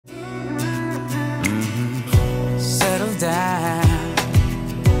down.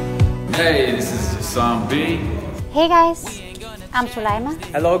 Hey, this is Isam B. Hey guys, I'm Soleima.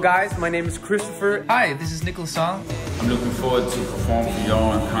 Hello guys, my name is Christopher. Hi, this is Niklas Sahl. I'm looking forward to perform for you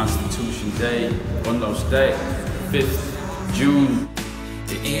on Constitution Day, Day, 5th June.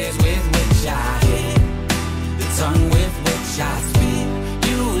 The ears with which I hear, the tongue with which I speak,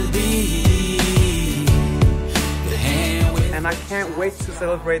 you will be the hand with. And I can't wait to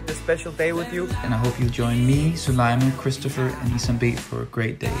celebrate this special day with you. And I hope you join me, Soleima, Christopher, and Isam B for a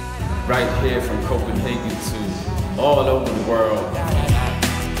great day. Right here from Copenhagen to all over the world.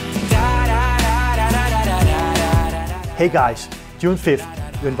 Hey guys, June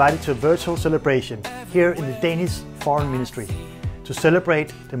 5th, you're invited to a virtual celebration here in the Danish Foreign Ministry to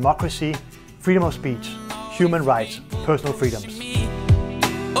celebrate democracy, freedom of speech, human rights, personal freedoms.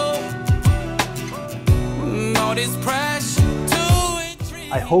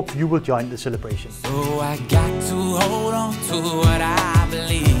 I hope you will join the celebration. So I got to hold on to what I